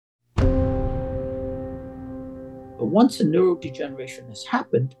But once a neurodegeneration has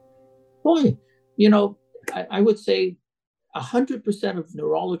happened, boy, you know, I would say 100% of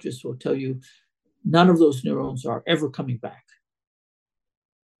neurologists will tell you none of those neurons are ever coming back.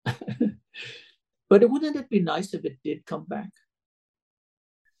 But wouldn't it be nice if it did come back?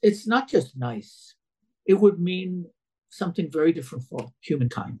 It's not just nice. It would mean something very different for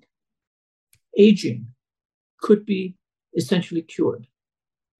humankind. Aging could be essentially cured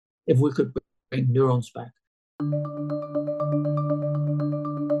if we could bring neurons back.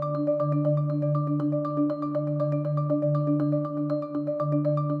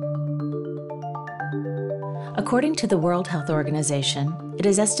 According to the World Health Organization, it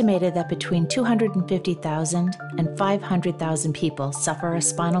is estimated that between 250,000 and 500,000 people suffer a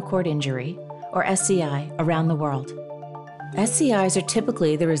spinal cord injury, or SCI, around the world. SCIs are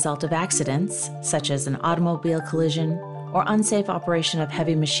typically the result of accidents, such as an automobile collision or unsafe operation of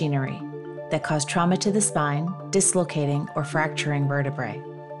heavy machinery, that cause trauma to the spine, dislocating or fracturing vertebrae.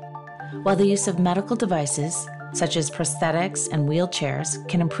 While the use of medical devices, such as prosthetics and wheelchairs,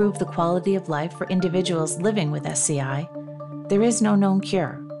 can improve the quality of life for individuals living with SCI, there is no known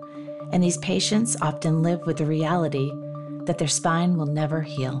cure, and these patients often live with the reality that their spine will never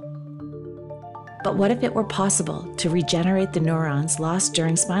heal. But what if it were possible to regenerate the neurons lost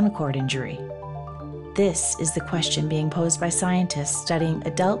during spinal cord injury? This is the question being posed by scientists studying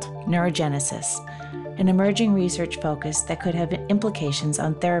adult neurogenesis, an emerging research focus that could have implications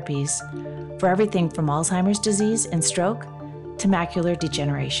on therapies for everything from Alzheimer's disease and stroke to macular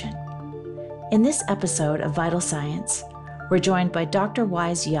degeneration. In this episode of Vital Science, we're joined by Dr.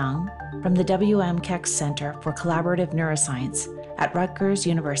 Wise Young from the W.M. Keck Center for Collaborative Neuroscience at Rutgers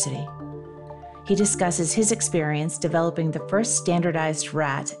University. He discusses his experience developing the first standardized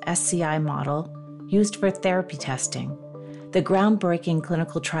rat SCI model used for therapy testing, the groundbreaking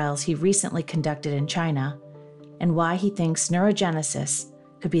clinical trials he recently conducted in China, and why he thinks neurogenesis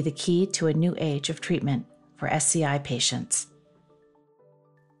could be the key to a new age of treatment for SCI patients.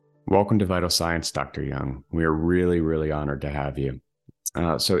 Welcome to Vital Science, Dr. Young. We are really honored to have you.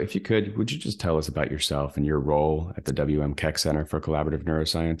 So if you could, would you just tell us about yourself and your role at the W.M. Keck Center for Collaborative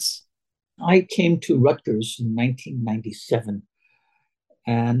Neuroscience? I came to Rutgers in 1997,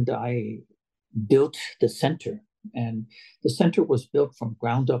 and I built the center. And the center was built from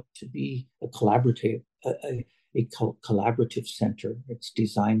ground up to be a collaborative center. It's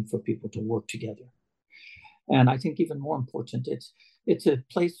designed for people to work together. And I think even more important, it's a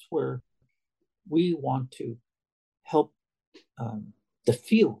place where we want to help the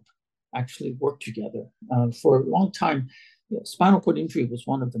field actually work together. For a long time, spinal cord injury was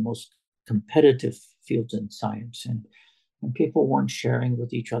one of the most competitive fields in science, and people weren't sharing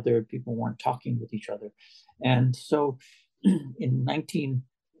with each other, people weren't talking with each other. And so in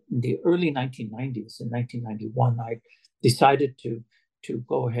the early 1990s, in 1991, I decided to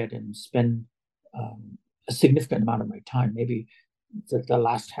go ahead and spend a significant amount of my time, maybe the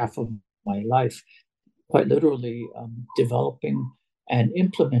last half of my life, quite literally developing and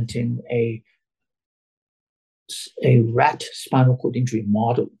implementing a rat spinal cord injury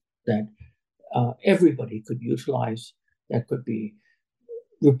model that everybody could utilize, that could be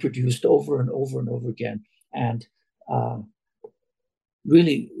reproduced over and over and over again, and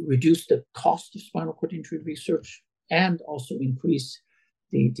really reduce the cost of spinal cord injury research, and also increase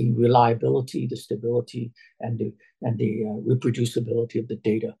the reliability, the stability, and the reproducibility of the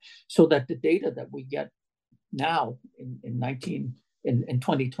data, so that the data that we get now in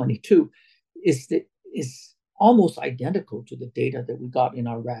 2022 is almost identical to the data that we got in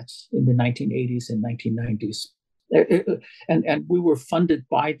our rats in the 1980s and 1990s. And we were funded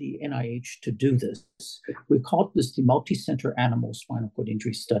by the NIH to do this. We called this the Multi-Center Animal Spinal Cord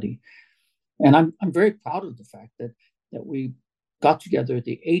Injury Study. And I'm very proud of the fact that we got together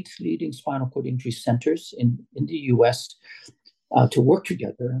the 8 leading spinal cord injury centers in the US to work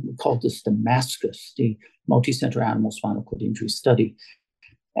together. And we called this the MASCUS, the Multi-Center Animal Spinal Cord Injury Study.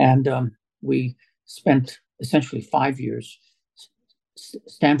 And we spent essentially 5 years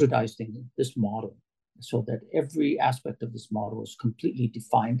standardizing this model, so that every aspect of this model is completely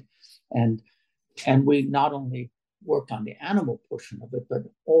defined. And we not only worked on the animal portion of it, but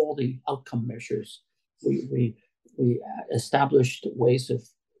all the outcome measures. We established ways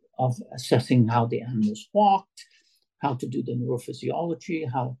of assessing how the animals walked, how to do the neurophysiology,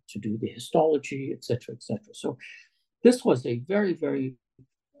 how to do the histology, et cetera, et cetera. So this was a very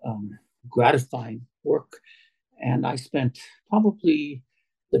gratifying work. And I spent probably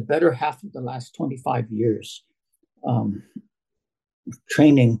the better half of the last 25 years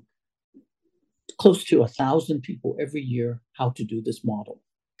training close to 1,000 people every year how to do this model.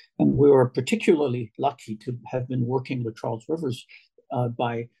 And we were particularly lucky to have been working with Charles Rivers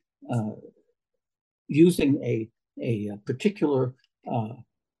by using a particular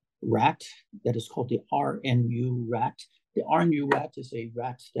rat that is called the RNU rat. The RNU rat is a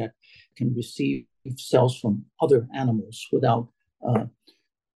rat that can receive cells from other animals without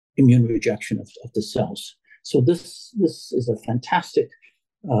immune rejection of the cells. So this is a fantastic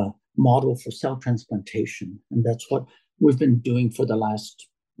model for cell transplantation, and that's what we've been doing for the last,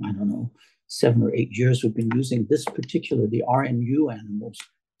 I don't know, 7 or 8 years. We've been using this particular, the RNU animals,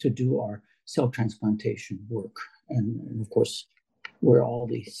 to do our cell transplantation work. And of course, where all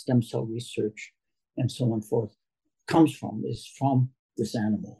the stem cell research and so on forth comes from is from this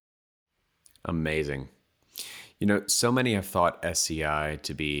animal. Amazing. You know, so many have thought SCI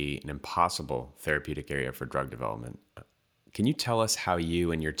to be an impossible therapeutic area for drug development. Can you tell us how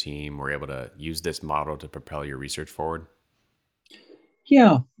you and your team were able to use this model to propel your research forward?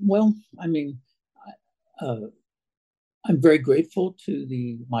 Yeah, well, I mean, I'm very grateful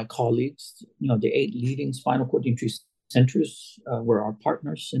to my colleagues. The 8 leading spinal cord injury centers were our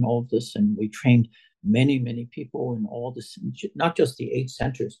partners in all of this, and we trained many, many people in all this, not just the 8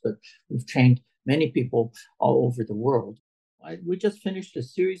 centers, but we've trained many people all over the world. We just finished a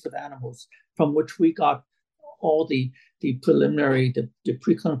series of animals from which we got all the preliminary, the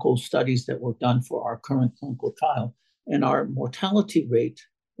preclinical studies that were done for our current clinical trial, and our mortality rate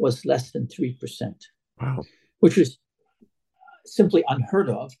was less than 3%. Wow. Which is simply unheard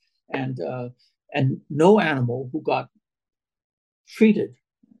of, and no animal who got treated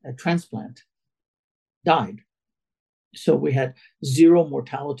at transplant died. So we had 0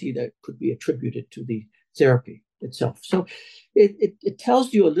 mortality that could be attributed to the therapy itself. So it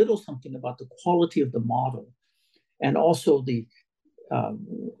tells you a little something about the quality of the model, and also we have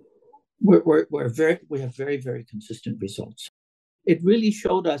very, very consistent results. It really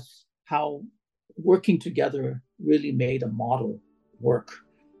showed us how working together really made a model work.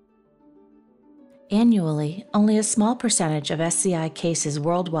 Annually, only a small percentage of SCI cases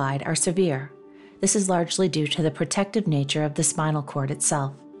worldwide are severe. This is largely due to the protective nature of the spinal cord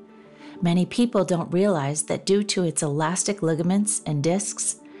itself. Many people don't realize that due to its elastic ligaments and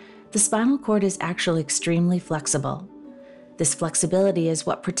discs, the spinal cord is actually extremely flexible. This flexibility is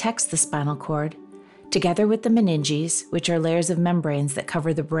what protects the spinal cord, together with the meninges, which are layers of membranes that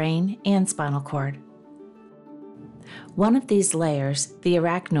cover the brain and spinal cord. One of these layers, the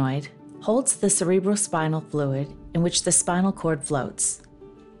arachnoid, holds the cerebrospinal fluid in which the spinal cord floats.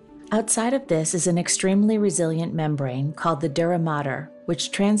 Outside of this is an extremely resilient membrane called the dura mater,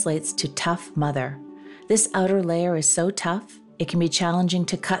 which translates to tough mother. This outer layer is so tough, it can be challenging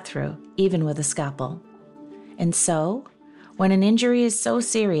to cut through, even with a scalpel. And so, when an injury is so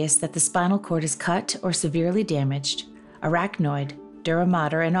serious that the spinal cord is cut or severely damaged, arachnoid, dura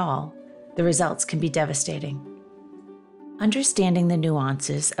mater, and all, the results can be devastating. Understanding the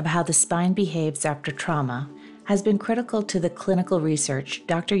nuances of how the spine behaves after trauma has been critical to the clinical research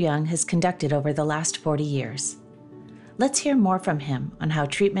Dr. Young has conducted over the last 40 years. Let's hear more from him on how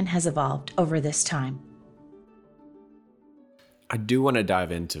treatment has evolved over this time. I do want to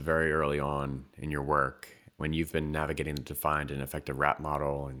dive into very early on in your work, when you've been navigating the defined and effective rat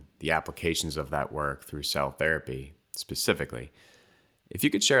model and the applications of that work through cell therapy specifically. If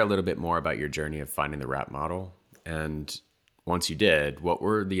you could share a little bit more about your journey of finding the rat model, and once you did, what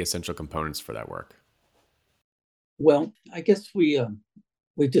were the essential components for that work? Well, I guess we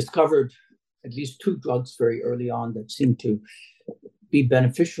discovered at least 2 drugs very early on that seemed to be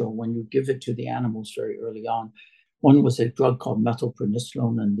beneficial when you give it to the animals very early on. One was a drug called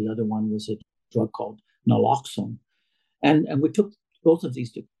methylprednisolone, and the other one was a drug called naloxone. And we took both of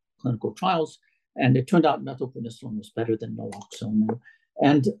these to clinical trials, and it turned out methylprednisolone was better than naloxone.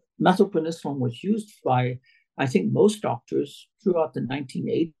 And methylprednisolone was used by, I think, most doctors throughout the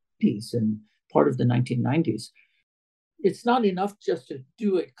 1980s and part of the 1990s. It's not enough just to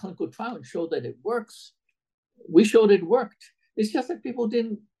do a clinical trial and show that it works. We showed it worked. It's just that people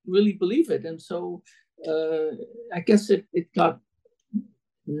didn't really believe it. And so I guess it got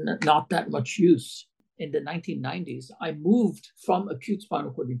not that much use. In the 1990s, I moved from acute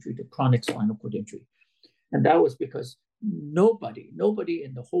spinal cord injury to chronic spinal cord injury. And that was because nobody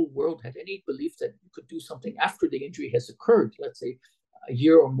in the whole world had any belief that you could do something after the injury has occurred, let's say a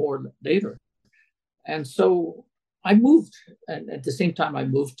year or more later. And so I moved, and at the same time, I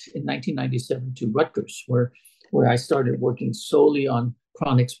moved in 1997 to Rutgers, where I started working solely on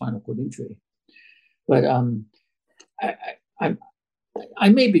chronic spinal cord injury. But I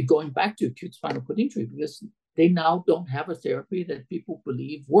may be going back to acute spinal cord injury because they now don't have a therapy that people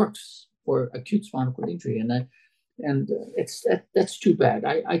believe works for acute spinal cord injury. And And that's too bad.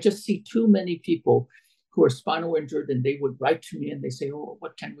 I just see too many people who are spinal injured, and they would write to me and they say, "Oh,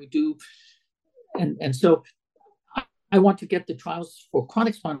 what can we do?" And so I want to get the trials for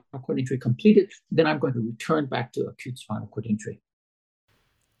chronic spinal cord injury completed. Then I'm going to return back to acute spinal cord injury.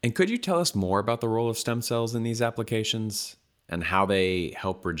 And could you tell us more about the role of stem cells in these applications and how they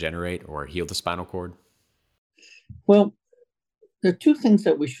help regenerate or heal the spinal cord? Well, there are two things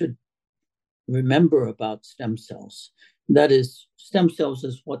that we should remember about stem cells. That is, stem cells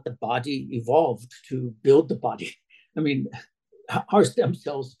is what the body evolved to build the body. I mean, our stem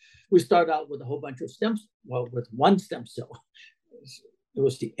cells, we start out with a whole bunch of with one stem cell. It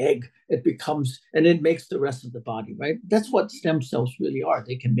was the egg. It becomes, and it makes the rest of the body, right? That's what stem cells really are.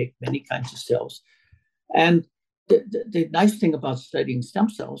 They can make many kinds of cells. And the nice thing about studying stem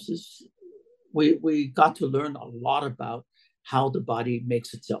cells is we got to learn a lot about how the body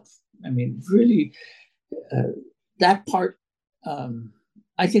makes itself. I mean, really, that part,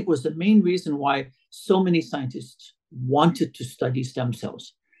 I think, was the main reason why so many scientists wanted to study stem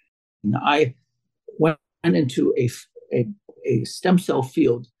cells. And I went into a stem cell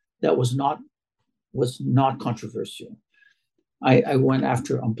field that was not controversial. I went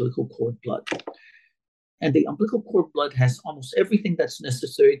after umbilical cord blood. And the umbilical cord blood has almost everything that's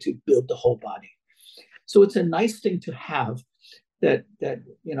necessary to build the whole body. So it's a nice thing to have that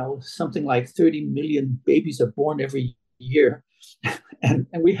something like 30 million babies are born every year. and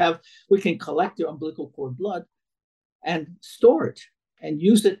we can collect their umbilical cord blood and store it and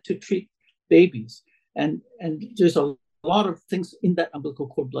use it to treat babies. And there's a lot of things in that umbilical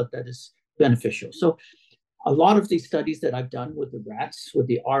cord blood that is beneficial. So a lot of these studies that I've done with the rats, with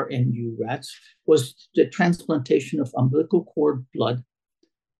the RNU rats, was the transplantation of umbilical cord blood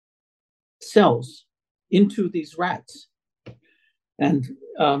cells into these rats. And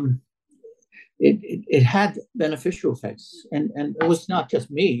it had beneficial effects. And it was not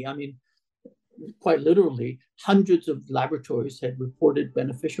just me. I mean, quite literally, hundreds of laboratories had reported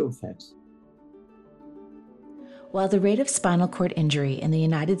beneficial effects. While the rate of spinal cord injury in the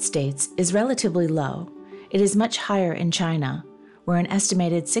United States is relatively low, it is much higher in China, where an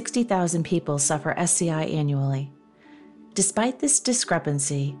estimated 60,000 people suffer SCI annually. Despite this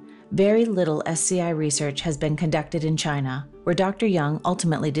discrepancy, very little SCI research has been conducted in China, where Dr. Young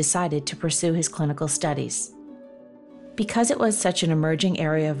ultimately decided to pursue his clinical studies. Because it was such an emerging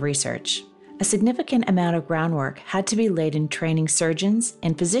area of research, a significant amount of groundwork had to be laid in training surgeons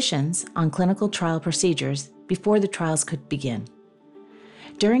and physicians on clinical trial procedures before the trials could begin.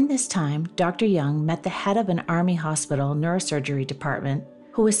 During this time, Dr. Young met the head of an Army hospital neurosurgery department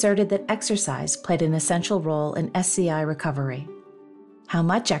who asserted that exercise played an essential role in SCI recovery. How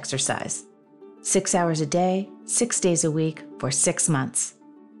much exercise? 6 hours a day, 6 days a week, for 6 months.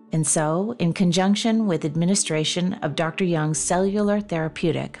 And so, in conjunction with administration of Dr. Young's cellular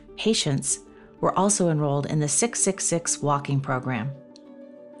therapeutic, patients were also enrolled in the 666 walking program.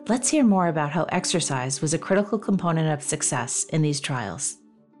 Let's hear more about how exercise was a critical component of success in these trials.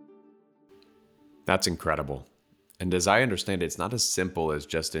 That's incredible. And as I understand it, it's not as simple as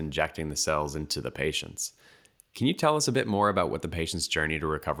just injecting the cells into the patients. Can you tell us a bit more about what the patient's journey to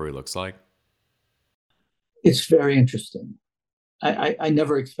recovery looks like? It's very interesting. I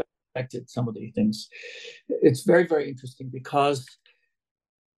never expected some of these things. It's very, very interesting because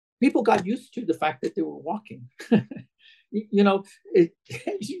people got used to the fact that they were walking.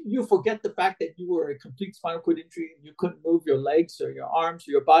 You forget the fact that you were a complete spinal cord injury and you couldn't move your legs or your arms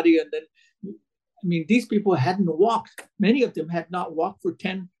or your body. And then, I mean, these people hadn't walked. Many of them had not walked for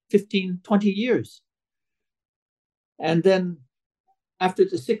 10, 15, 20 years. And then after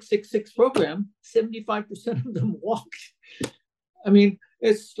the 666 program, 75% of them walked. I mean,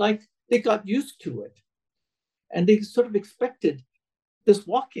 it's like they got used to it. And they sort of expected this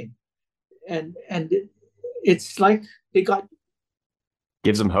walking. And it's like they got...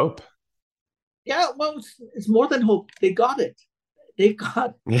 Gives them hope. Yeah, well, it's more than hope. They got it. They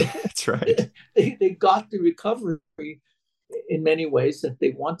got... Yeah, that's right. They got the recovery in many ways that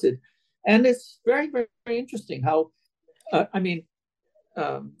they wanted. And it's very, very, very interesting how,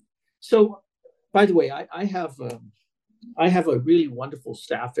 so by the way, I have a really wonderful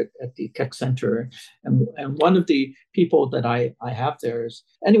staff at the Keck Center. And one of the people that I have there is,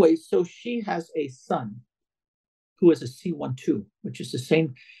 anyway, so she has a son who has a C12, which is the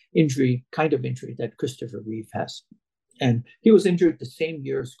same kind of injury that Christopher Reeve has. And he was injured the same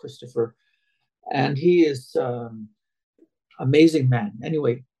year as Christopher. And he is amazing man.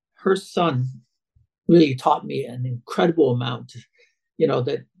 Anyway, her son really taught me an incredible amount,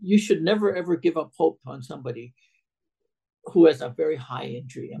 that you should never, ever give up hope on somebody. who has a very high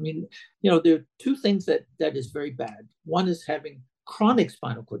injury. I mean, there are two things that is very bad. One is having chronic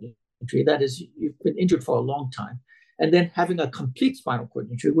spinal cord injury, that is, you've been injured for a long time, and then having a complete spinal cord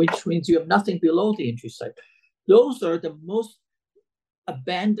injury, which means you have nothing below the injury site. Those are the most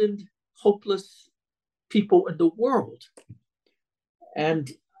abandoned, hopeless people in the world. And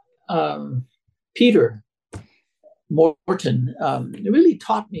Peter Morton really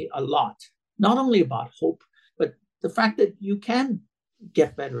taught me a lot, not only about hope, but the fact that you can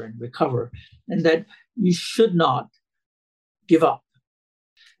get better and recover, and that you should not give up.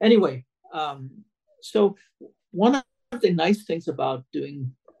 Anyway, so one of the nice things about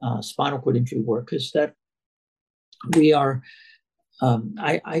doing spinal cord injury work is that we are,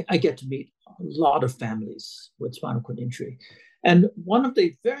 I get to meet a lot of families with spinal cord injury. And one of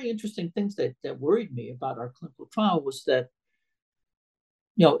the very interesting things that worried me about our clinical trial was that,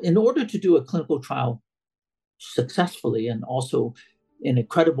 in order to do a clinical trial successfully and also in a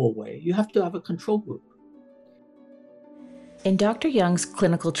credible way, you have to have a control group. In Dr. Young's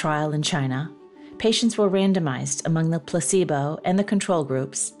clinical trial in China, patients were randomized among the placebo and the control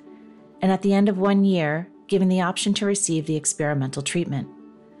groups, and at the end of 1 year, given the option to receive the experimental treatment.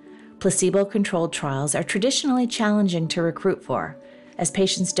 Placebo-controlled trials are traditionally challenging to recruit for, as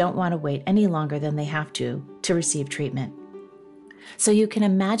patients don't want to wait any longer than they have to receive treatment. So you can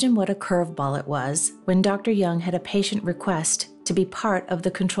imagine what a curveball it was when Dr. Young had a patient request to be part of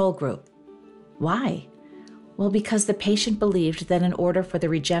the control group. Why? Well, because the patient believed that in order for the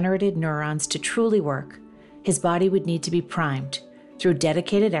regenerated neurons to truly work, his body would need to be primed through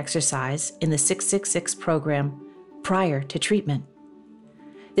dedicated exercise in the 666 program prior to treatment.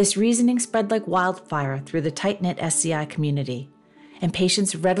 This reasoning spread like wildfire through the tight-knit SCI community, and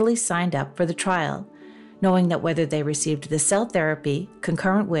patients readily signed up for the trial, knowing that whether they received the cell therapy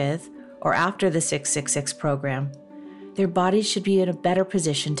concurrent with or after the 666 program, their bodies should be in a better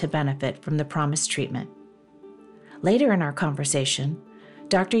position to benefit from the promised treatment. Later in our conversation,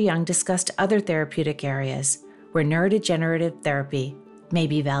 Dr. Young discussed other therapeutic areas where neurodegenerative therapy may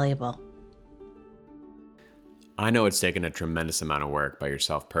be valuable. I know it's taken a tremendous amount of work by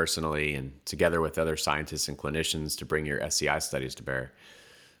yourself personally and together with other scientists and clinicians to bring your SCI studies to bear.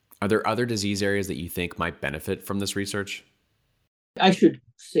 Are there other disease areas that you think might benefit from this research? I should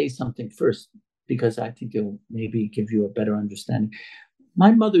say something first, because I think it'll maybe give you a better understanding.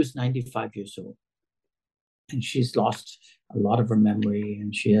 My mother's 95 years old, and she's lost a lot of her memory,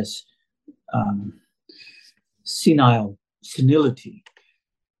 and she has senility.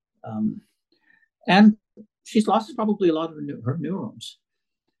 And she's lost probably a lot of her neurons.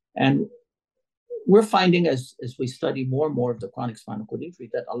 And we're finding as we study more and more of the chronic spinal cord injury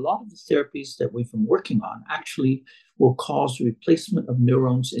that a lot of the therapies that we've been working on actually will cause replacement of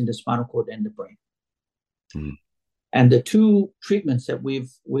neurons in the spinal cord and the brain. Mm. And the two treatments that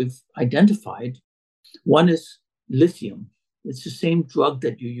we've identified, one is lithium. It's the same drug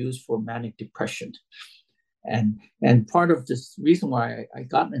that you use for manic depression. And part of this reason why I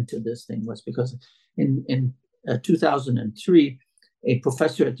got into this thing was because in 2003, a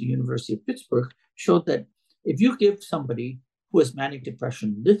professor at the University of Pittsburgh showed that if you give somebody who has manic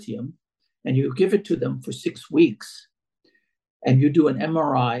depression lithium and you give it to them for 6 weeks and you do an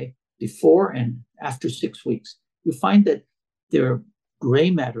MRI before and after 6 weeks, you find that their gray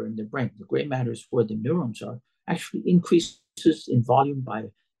matter in the brain, the gray matter is where the neurons are, actually increases in volume by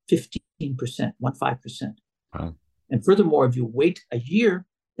 15%, 15%. Wow. And furthermore, if you wait a year,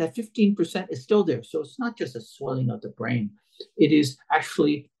 that 15% is still there. So it's not just a swelling of the brain. It is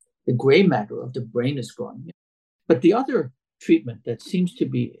actually the gray matter of the brain is growing. But the other treatment that seems to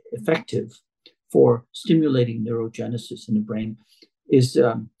be effective for stimulating neurogenesis in the brain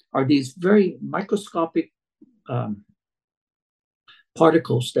are these very microscopic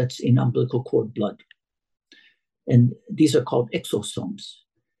particles that's in umbilical cord blood. And these are called exosomes.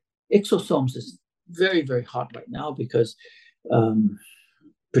 Exosomes is very, very hot right now because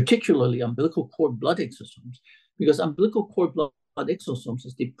particularly umbilical cord blood exosomes, because umbilical cord blood exosomes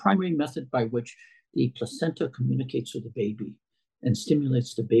is the primary method by which the placenta communicates with the baby and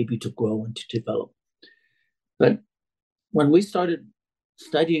stimulates the baby to grow and to develop. But when we started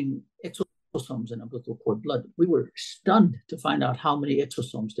studying exosomes in umbilical cord blood, we were stunned to find out how many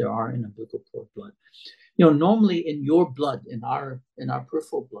exosomes there are in umbilical cord blood. Normally in your blood, in our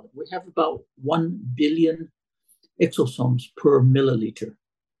peripheral blood, we have about 1 billion exosomes per milliliter.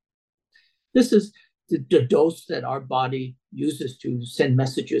 This is the dose that our body uses to send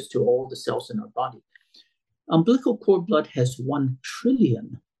messages to all the cells in our body. Umbilical cord blood has 1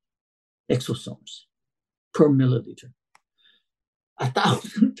 trillion exosomes per milliliter,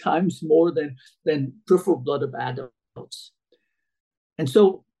 1,000 times more than peripheral blood of adults And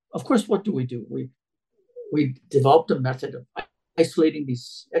so, of course, what do? We developed a method of isolating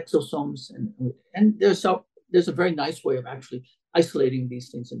these exosomes, and there's a very nice way of actually isolating these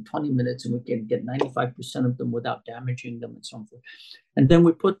things in 20 minutes, and we can get 95% of them without damaging them and so forth. And then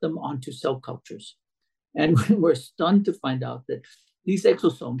we put them onto cell cultures. And we're stunned to find out that these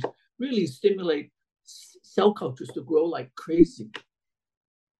exosomes really stimulate cell cultures to grow like crazy.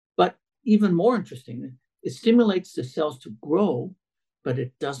 But even more interesting, it stimulates the cells to grow, but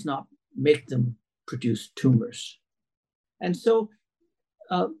it does not make them produce tumors. And so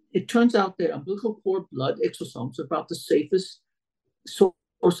it turns out that umbilical cord blood exosomes are about the safest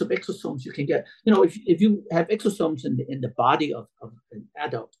source of exosomes you can get. You know, if you have exosomes in the body of an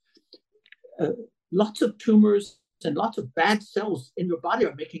adult, lots of tumors and lots of bad cells in your body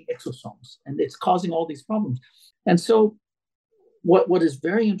are making exosomes, and it's causing all these problems. And so what is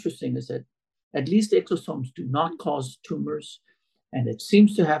very interesting is that at least exosomes do not cause tumors, and it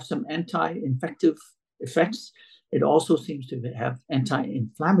seems to have some anti-infective effects. It also seems to have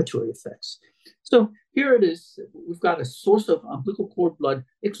anti-inflammatory effects. So here it is. We've got a source of umbilical cord blood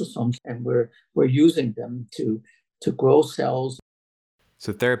exosomes, and we're using them to grow cells.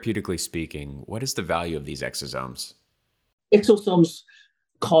 So therapeutically speaking, what is the value of these exosomes? Exosomes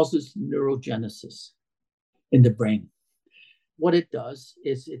causes neurogenesis in the brain. What it does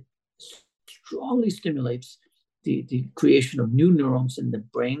is it strongly stimulates the creation of new neurons in the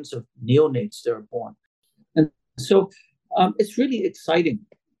brains of neonates that are born. And so it's really exciting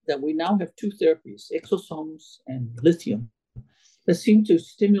that we now have two therapies, exosomes and lithium, that seem to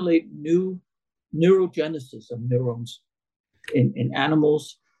stimulate new neurogenesis of neurons in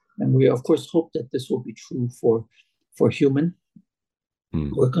animals. And we, of course, hope that this will be true for human.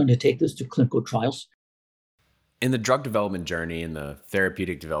 We're going to take this to clinical trials. In the drug development journey, in the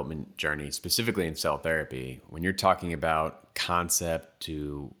therapeutic development journey, specifically in cell therapy, when you're talking about concept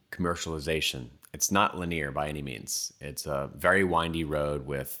to commercialization, it's not linear by any means. It's a very windy road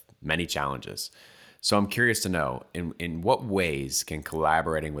with many challenges. So I'm curious to know, in what ways can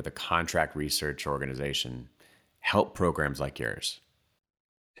collaborating with a contract research organization help programs like yours?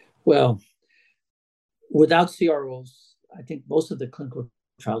 Well, without CROs, I think most of the clinical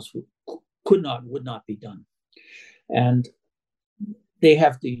trials would not be done. And they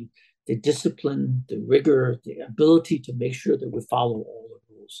have the discipline, the rigor, the ability to make sure that we follow all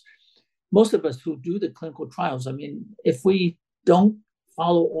the rules. Most of us who do the clinical trials, I mean, if we don't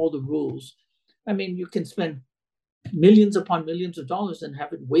follow all the rules, I mean, you can spend millions upon millions of dollars and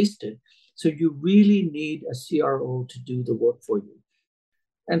have it wasted. So you really need a CRO to do the work for you.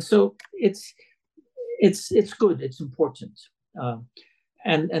 And so it's good, it's important.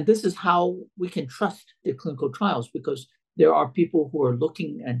 And this is how we can trust the clinical trials, because there are people who are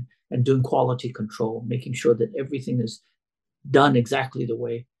looking and doing quality control, making sure that everything is done exactly the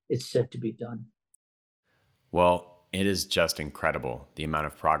way it's said to be done. Well, it is just incredible the amount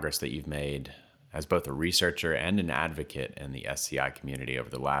of progress that you've made as both a researcher and an advocate in the SCI community over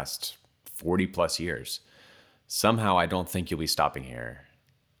the last 40 plus years. Somehow, I don't think you'll be stopping here.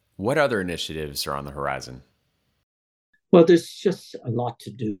 What other initiatives are on the horizon? Well, there's just a lot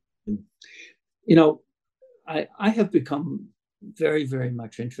to do. You know, I have become very, very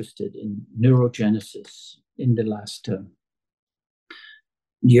much interested in neurogenesis in the last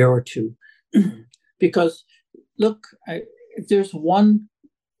year or two. Because, look, there's one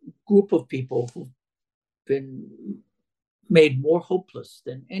group of people who've been made more hopeless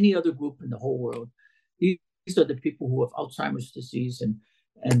than any other group in the whole world. These are the people who have Alzheimer's disease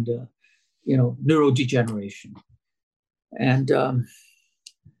and neurodegeneration. And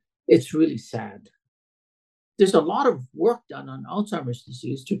it's really sad. There's a lot of work done on Alzheimer's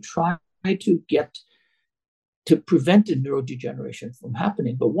disease to try to prevent the neurodegeneration from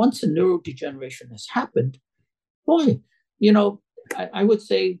happening. But once the neurodegeneration has happened, boy, I would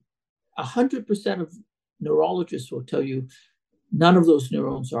say 100% of neurologists will tell you none of those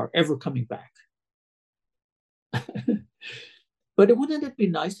neurons are ever coming back. But wouldn't it be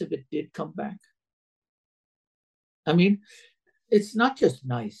nice if it did come back? I mean, it's not just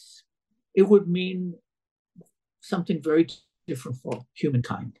nice. It would mean something very different for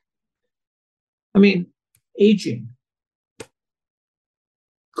humankind. I mean, aging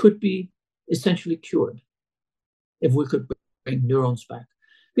could be essentially cured if we could bring neurons back.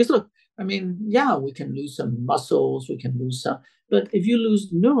 Because look, I mean, yeah, we can lose some muscles, we can lose some, but if you lose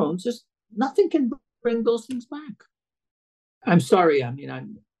neurons, just nothing can bring those things back. I'm sorry. I mean,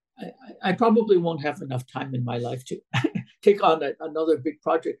 I probably won't have enough time in my life to take on another big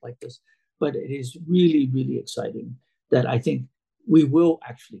project like this, but it is really, really exciting that I think we will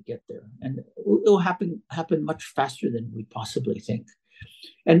actually get there, and it'll happen much faster than we possibly think.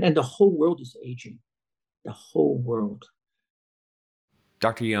 And the whole world is aging, the whole world.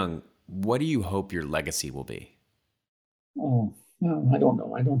 Dr. Young, what do you hope your legacy will be? Oh, well, I don't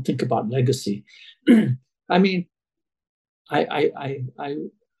know. I don't think about legacy. I mean, I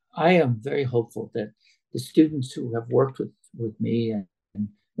am very hopeful that the students who have worked with me and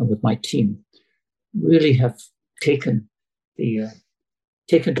with my team really have taken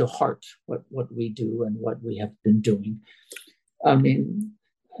to heart what we do and what we have been doing. I mean,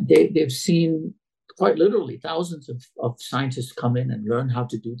 they've seen quite literally thousands of scientists come in and learn how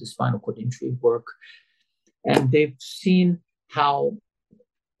to do the spinal cord injury work. And they've seen how,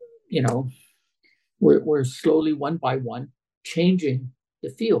 we're slowly, one by one, changing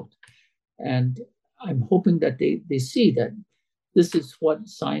the field. And I'm hoping that they see that this is what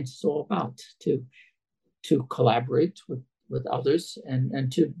science is all about, to collaborate with others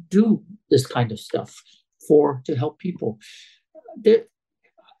and to do this kind of stuff to help people.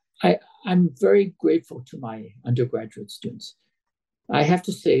 I'm very grateful to my undergraduate students. I have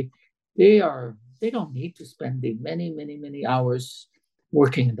to say, they don't need to spend the many hours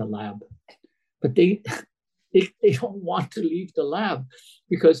working in the lab, but they don't want to leave the lab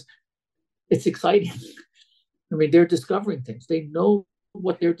because it's exciting. I mean, they're discovering things. They know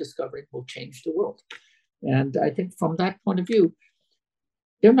what they're discovering will change the world. And I think from that point of view,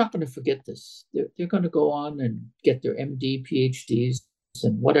 they're not going to forget this. They're going to go on and get their MD, PhDs,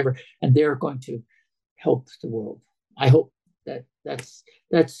 and whatever, and they're going to help the world. I hope that's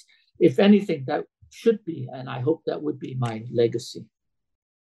if anything, that should be, and I hope that would be my legacy.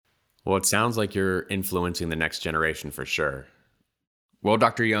 Well, it sounds like you're influencing the next generation for sure. Well,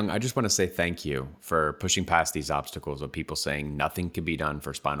 Dr. Young, I just want to say thank you for pushing past these obstacles of people saying nothing can be done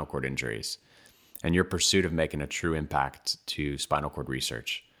for spinal cord injuries, and your pursuit of making a true impact to spinal cord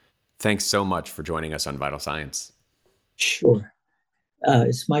research. Thanks so much for joining us on Vital Science. Sure.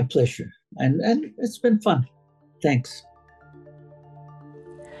 It's my pleasure. And it's been fun. Thanks.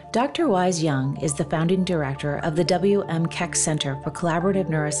 Dr. Wise Young is the founding director of the W.M. Keck Center for Collaborative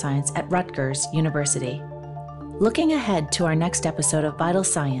Neuroscience at Rutgers University. Looking ahead to our next episode of Vital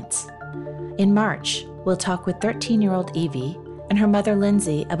Science. In March, we'll talk with 13-year-old Evie and her mother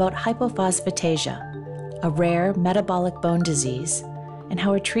Lindsay about hypophosphatasia, a rare metabolic bone disease, and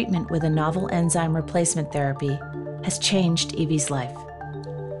how a treatment with a novel enzyme replacement therapy has changed Evie's life.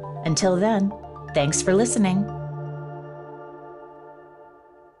 Until then, thanks for listening.